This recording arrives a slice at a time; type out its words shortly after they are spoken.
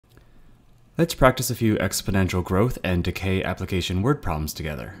Let's practice a few exponential growth and decay application word problems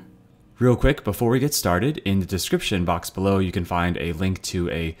together. Real quick, before we get started, in the description box below you can find a link to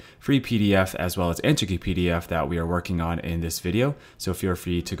a free PDF as well as answer key PDF that we are working on in this video, so feel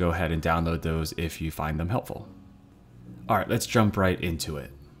free to go ahead and download those if you find them helpful. Alright, let's jump right into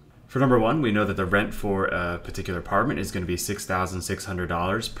it. For number one, we know that the rent for a particular apartment is going to be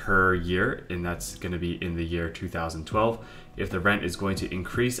 $6,600 per year, and that's going to be in the year 2012. If the rent is going to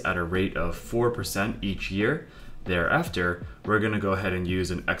increase at a rate of 4% each year thereafter, we're going to go ahead and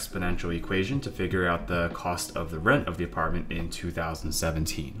use an exponential equation to figure out the cost of the rent of the apartment in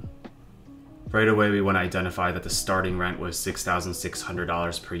 2017. Right away, we want to identify that the starting rent was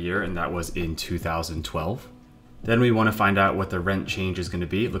 $6,600 per year, and that was in 2012. Then we want to find out what the rent change is going to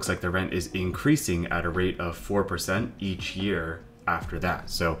be. It looks like the rent is increasing at a rate of 4% each year after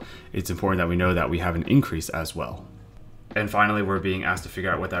that. So it's important that we know that we have an increase as well. And finally, we're being asked to figure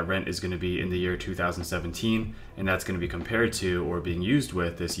out what that rent is going to be in the year 2017, and that's going to be compared to or being used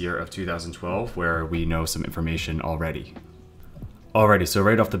with this year of 2012, where we know some information already. Alrighty, so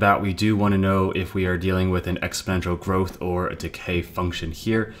right off the bat, we do want to know if we are dealing with an exponential growth or a decay function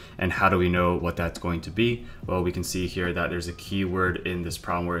here, and how do we know what that's going to be? Well, we can see here that there's a keyword in this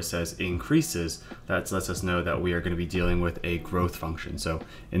problem where it says increases. That lets us know that we are going to be dealing with a growth function. So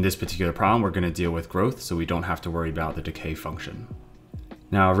in this particular problem, we're going to deal with growth, so we don't have to worry about the decay function.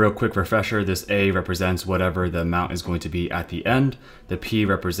 Now, a real quick refresher, this A represents whatever the amount is going to be at the end. The P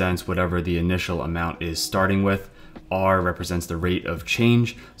represents whatever the initial amount is starting with. R represents the rate of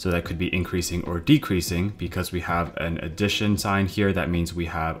change, so that could be increasing or decreasing. Because we have an addition sign here, that means we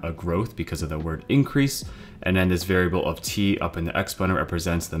have a growth because of the word increase. And then this variable of t up in the exponent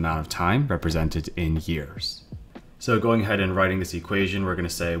represents the amount of time, represented in years. So going ahead and writing this equation, we're going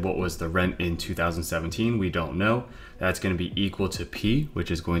to say what was the rent in 2017? We don't know. That's going to be equal to P, which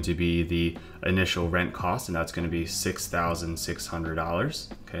is going to be the initial rent cost, and that's going to be $6,600.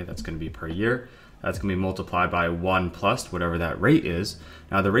 Okay, that's going to be per year. That's going to be multiplied by 1 plus whatever that rate is.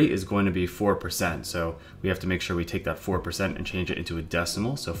 Now the rate is going to be 4%, so we have to make sure we take that 4% and change it into a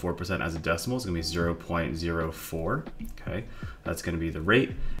decimal. So 4% as a decimal is going to be 0.04. Okay, that's going to be the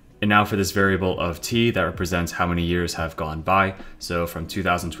rate. And now for this variable of t, that represents how many years have gone by. So from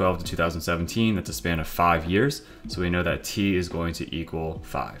 2012 to 2017, that's a span of 5 years. So we know that t is going to equal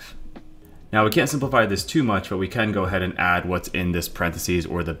 5. Now we can't simplify this too much, but we can go ahead and add what's in this parentheses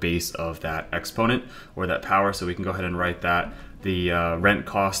or the base of that exponent or that power. So we can go ahead and write that the rent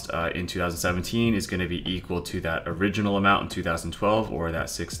cost in 2017 is going to be equal to that original amount in 2012, or that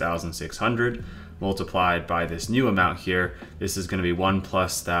 6,600, multiplied by this new amount here. This is going to be 1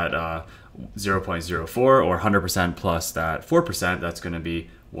 plus that 0.04, or 100% plus that 4%. That's going to be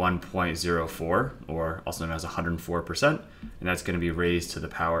 1.04, or also known as 104%, and that's going to be raised to the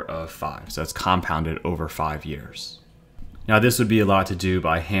power of 5. So it's compounded over 5 years. Now this would be a lot to do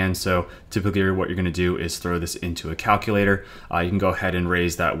by hand, so typically what you're going to do is throw this into a calculator. You can go ahead and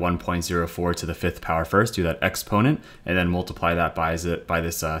raise that 1.04 to the 5th power first, do that exponent, and then multiply that by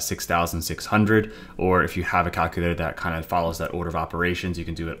this 6,600, or if you have a calculator that kind of follows that order of operations, you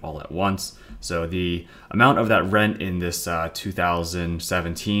can do it all at once. So the amount of that rent in this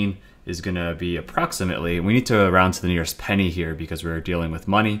 2017 is going to be approximately, we need to round to the nearest penny here because we're dealing with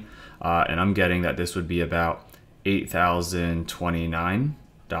money, and I'm getting that this would be about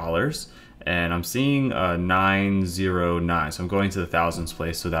 $8,029, and I'm seeing 909, so I'm going to the thousands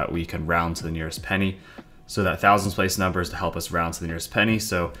place so that we can round to the nearest penny. So that thousands place number is to help us round to the nearest penny,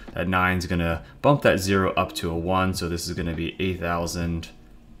 so that 9 is going to bump that 0 up to a 1, so this is going to be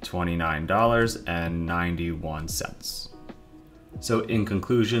 $8,029.91. So in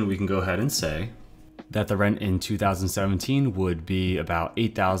conclusion, we can go ahead and say that the rent in 2017 would be about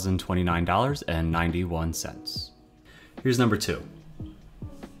 $8,029.91. Here's number 2.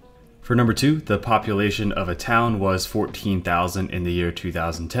 For number 2, the population of a town was 14,000 in the year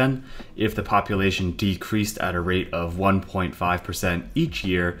 2010. If the population decreased at a rate of 1.5% each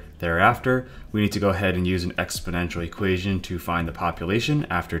year thereafter, we need to go ahead and use an exponential equation to find the population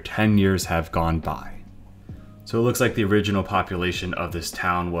after 10 years have gone by. So it looks like the original population of this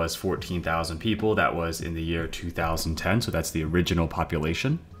town was 14,000 people. That was in the year 2010, so that's the original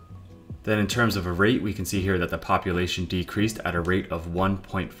population. Then in terms of a rate, we can see here that the population decreased at a rate of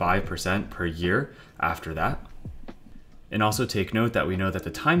 1.5% per year after that. And also take note that we know that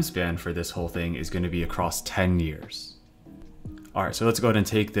the time span for this whole thing is going to be across 10 years. All right, so let's go ahead and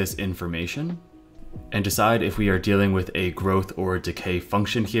take this information and decide if we are dealing with a growth or decay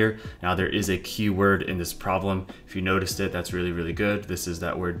function here. Now there is a keyword in this problem. If you noticed it, that's really, really good. This is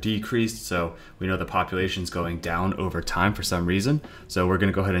that word decreased. So we know the population is going down over time for some reason. So we're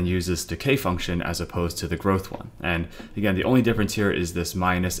gonna go ahead and use this decay function as opposed to the growth one. And again, the only difference here is this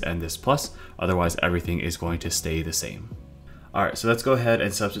minus and this plus. Otherwise, everything is going to stay the same. All right, so let's go ahead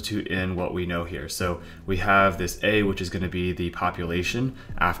and substitute in what we know here. So we have this A, which is going to be the population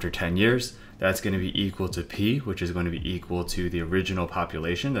after 10 years. That's going to be equal to P, which is going to be equal to the original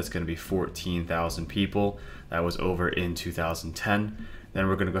population. That's going to be 14,000 people. That was over in 2010. Then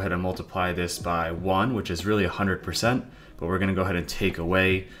we're going to go ahead and multiply this by 1, which is really 100%. But we're going to go ahead and take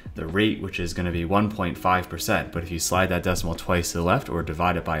away the rate, which is going to be 1.5%. But if you slide that decimal twice to the left or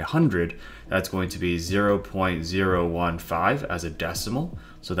divide it by 100, that's going to be 0.015 as a decimal.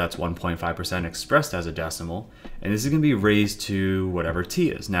 So that's 1.5% expressed as a decimal. And this is going to be raised to whatever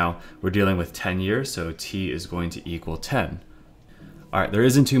t is. Now, we're dealing with 10 years, so t is going to equal 10. All right, there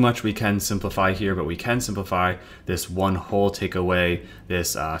isn't too much we can simplify here, but we can simplify this one whole, take away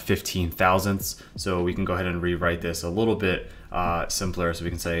this 15 thousandths. So we can go ahead and rewrite this a little bit simpler. So we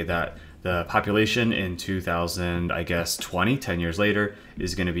can say that the population in 2020, 10 years later,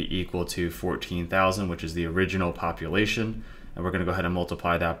 is going to be equal to 14,000, which is the original population. And we're going to go ahead and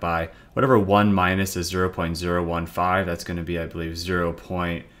multiply that by whatever 1 minus is 0.015. That's going to be, I believe,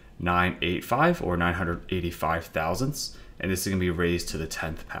 0.985 or 985 thousandths. And this is going to be raised to the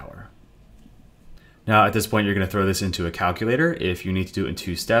 10th power. Now at this point, you're going to throw this into a calculator. If you need to do it in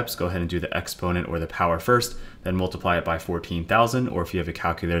 2 steps, go ahead and do the exponent or the power first, then multiply it by 14,000. Or if you have a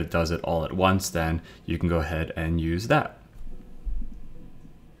calculator that does it all at once, then you can go ahead and use that.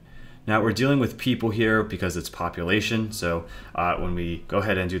 Now we're dealing with people here because it's population. So when we go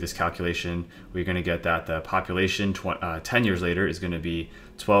ahead and do this calculation, we're going to get that the population 10 years later is going to be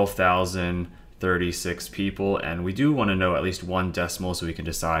 12,036 people, and we do want to know at least one decimal so we can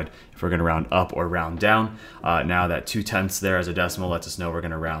decide if we're going to round up or round down. Now that 2/10 there as a decimal lets us know we're going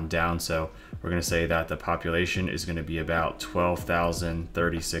to round down, so we're going to say that the population is going to be about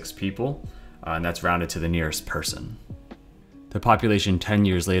 12,036 people, and that's rounded to the nearest person. The population 10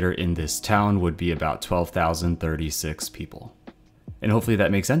 years later in this town would be about 12,036 people. And hopefully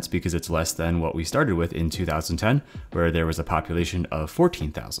that makes sense because it's less than what we started with in 2010, where there was a population of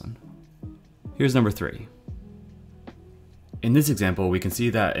 14,000. Here's number 3. In this example, we can see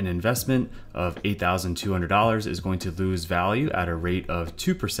that an investment of $8,200 is going to lose value at a rate of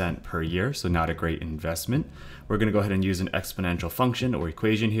 2% per year, so not a great investment. We're going to go ahead and use an exponential function or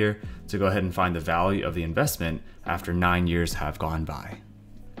equation here to go ahead and find the value of the investment after 9 years have gone by.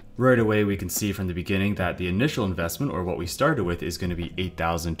 Right away, we can see from the beginning that the initial investment, or what we started with, is going to be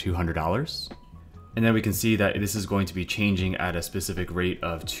 $8,200. And then we can see that this is going to be changing at a specific rate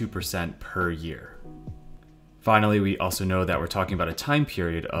of 2% per year. Finally, we also know that we're talking about a time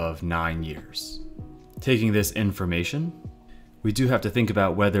period of 9 years. Taking this information, we do have to think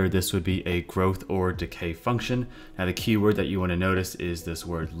about whether this would be a growth or decay function. Now the key word that you want to notice is this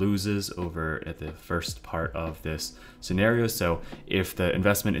word loses over at the first part of this scenario. So if the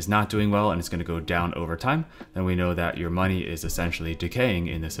investment is not doing well and it's going to go down over time, then we know that your money is essentially decaying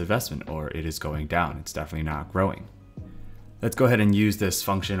in this investment, or it is going down. It's definitely not growing. Let's go ahead and use this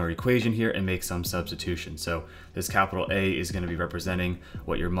function or equation here and make some substitution. So this capital A is going to be representing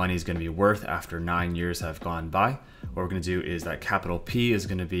what your money is going to be worth after 9 years have gone by. What we're going to do is that capital P is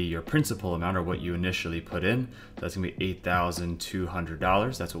going to be your principal amount, or what you initially put in. So that's going to be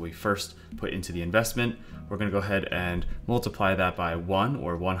 $8,200. That's what we first put into the investment. We're going to go ahead and multiply that by 1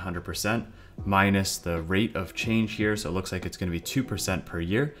 or 100% minus the rate of change here. So it looks like it's going to be 2% per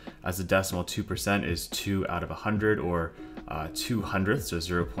year. As a decimal, 2% is 2 out of 100, or 2 hundredths, so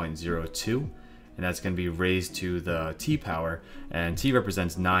 0.02. And that's going to be raised to the t power, and t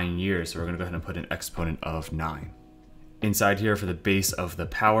represents 9 years, so we're going to go ahead and put an exponent of 9. Inside here, for the base of the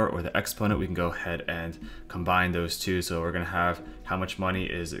power or the exponent, we can go ahead and combine those two. So we're going to have how much money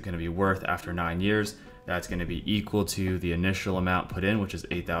is it going to be worth after 9 years. That's going to be equal to the initial amount put in, which is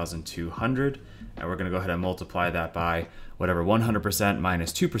 8,200. And we're going to go ahead and multiply that by whatever 100%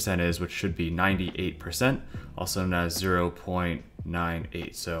 minus 2% is, which should be 98%, also known as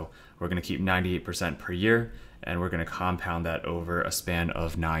 0.98. So we're going to keep 98% per year, and we're going to compound that over a span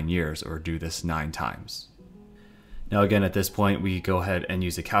of 9 years, or do this 9 times. Now again, at this point, we go ahead and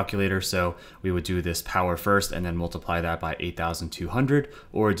use a calculator. So we would do this power first and then multiply that by 8,200,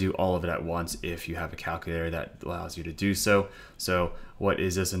 or do all of it at once if you have a calculator that allows you to do so. So what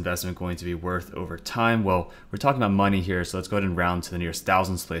is this investment going to be worth over time? Well, we're talking about money here. So let's go ahead and round to the nearest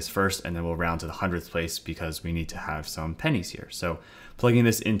thousandths place first, and then we'll round to the hundredth place because we need to have some pennies here. So plugging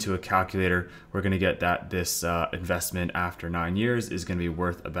this into a calculator, we're going to get that this investment after 9 years is going to be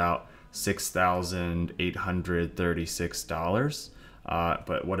worth about $6,836.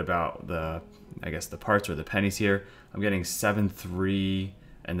 But what about the parts or the pennies here? I'm getting 7, 3,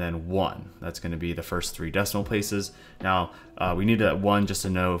 and then 1. That's going to be the first 3 decimal places. Now we need that 1 just to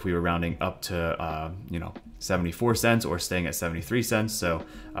know if we were rounding up to 74 cents or staying at 73 cents. So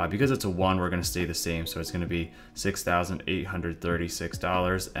because it's a 1, we're going to stay the same. So it's going to be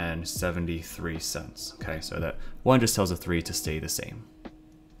 $6,836.73. Okay, so that 1 just tells a 3 to stay the same.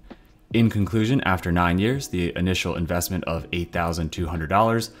 In conclusion, after 9 years, the initial investment of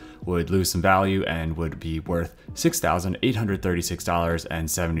 $8,200 would lose some value and would be worth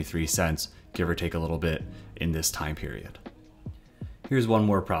 $6,836.73, give or take a little bit in this time period. Here's one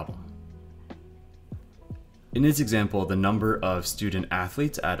more problem. In this example, the number of student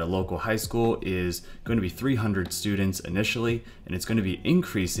athletes at a local high school is going to be 300 students initially, and it's going to be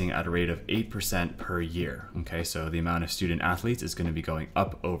increasing at a rate of 8% per year. Okay, so the amount of student athletes is going to be going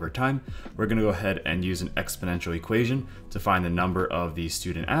up over time. We're going to go ahead and use an exponential equation to find the number of these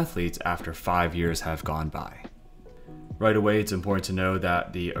student athletes after 5 years have gone by. Right away, it's important to know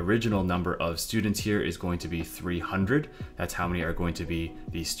that the original number of students here is going to be 300. That's how many are going to be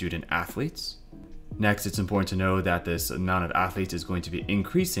the student athletes. Next, it's important to know that this amount of athletes is going to be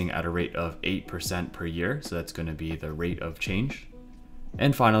increasing at a rate of 8% per year. So that's going to be the rate of change.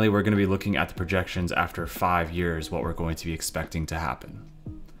 And finally, we're going to be looking at the projections after 5 years, what we're going to be expecting to happen.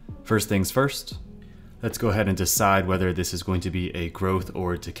 First things first, let's go ahead and decide whether this is going to be a growth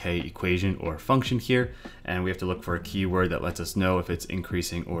or decay equation or function here. And we have to look for a keyword that lets us know if it's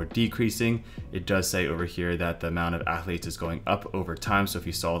increasing or decreasing. It does say over here that the amount of athletes is going up over time. So if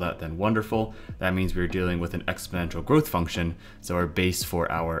you saw that, then wonderful. That means we're dealing with an exponential growth function. So our base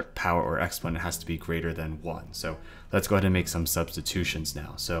for our power or exponent has to be greater than 1. So let's go ahead and make some substitutions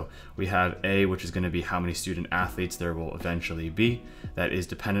now. So we have A, which is going to be how many student athletes there will eventually be. That is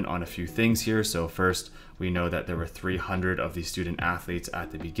dependent on a few things here. So first, we know that there were 300 of these student athletes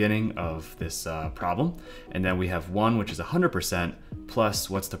at the beginning of this problem. And then we have 1, which is 100%, plus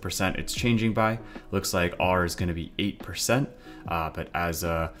what's the percent it's changing by? Looks like R is going to be 8%. But as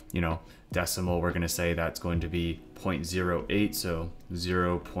a decimal, we're going to say that's going to be 0.08, so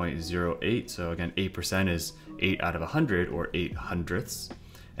 0.08. So again, 8% is 8 out of 100, or 8 hundredths.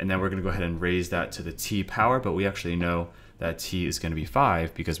 And then we're going to go ahead and raise that to the t power, but we actually know that t is going to be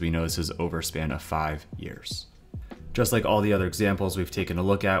 5 because we know this is over a span of 5 years. Just like all the other examples we've taken a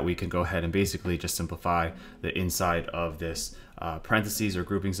look at, we can go ahead and basically just simplify the inside of this parentheses or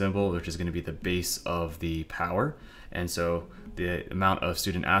grouping symbol, which is going to be the base of the power. And so the amount of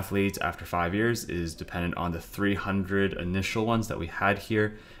student athletes after 5 years is dependent on the 300 initial ones that we had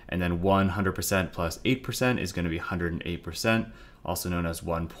here. And then 100% plus 8% is going to be 108%, also known as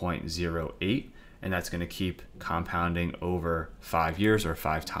 1.08. And that's going to keep compounding over 5 years or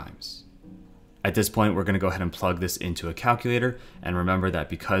 5 times. At this point, we're going to go ahead and plug this into a calculator. And remember that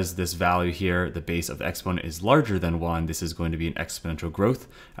because this value here, the base of the exponent, is larger than 1, this is going to be an exponential growth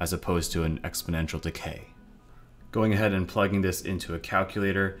as opposed to an exponential decay. Going ahead and plugging this into a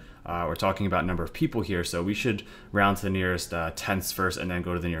calculator, we're talking about number of people here. So we should round to the nearest tenths first and then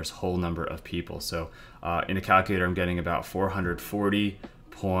go to the nearest whole number of people. So in a calculator, I'm getting about 440.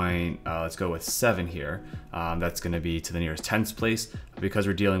 Let's go with 7 here. That's going to be to the nearest tenths place. Because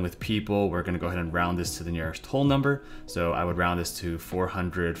we're dealing with people, we're going to go ahead and round this to the nearest whole number. So I would round this to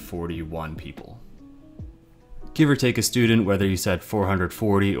 441 people. Give or take a student, whether you said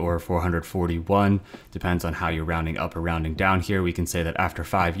 440 or 441, depends on how you're rounding up or rounding down here. We can say that after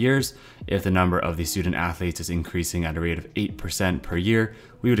 5 years, if the number of the student athletes is increasing at a rate of 8% per year,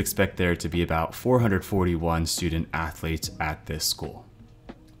 we would expect there to be about 441 student athletes at this school.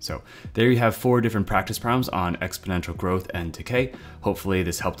 So there you have 4 different practice problems on exponential growth and decay. Hopefully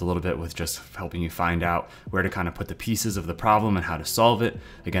this helped a little bit with just helping you find out where to kind of put the pieces of the problem and how to solve it.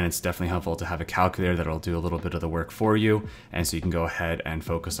 Again, it's definitely helpful to have a calculator that'll do a little bit of the work for you. And so you can go ahead and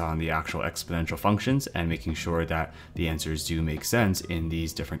focus on the actual exponential functions and making sure that the answers do make sense in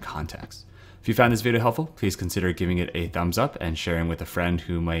these different contexts. If you found this video helpful, please consider giving it a thumbs up and sharing with a friend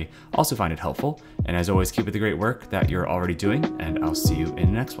who may also find it helpful. And as always, keep up the great work that you're already doing, and I'll see you in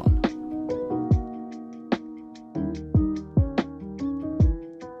the next one.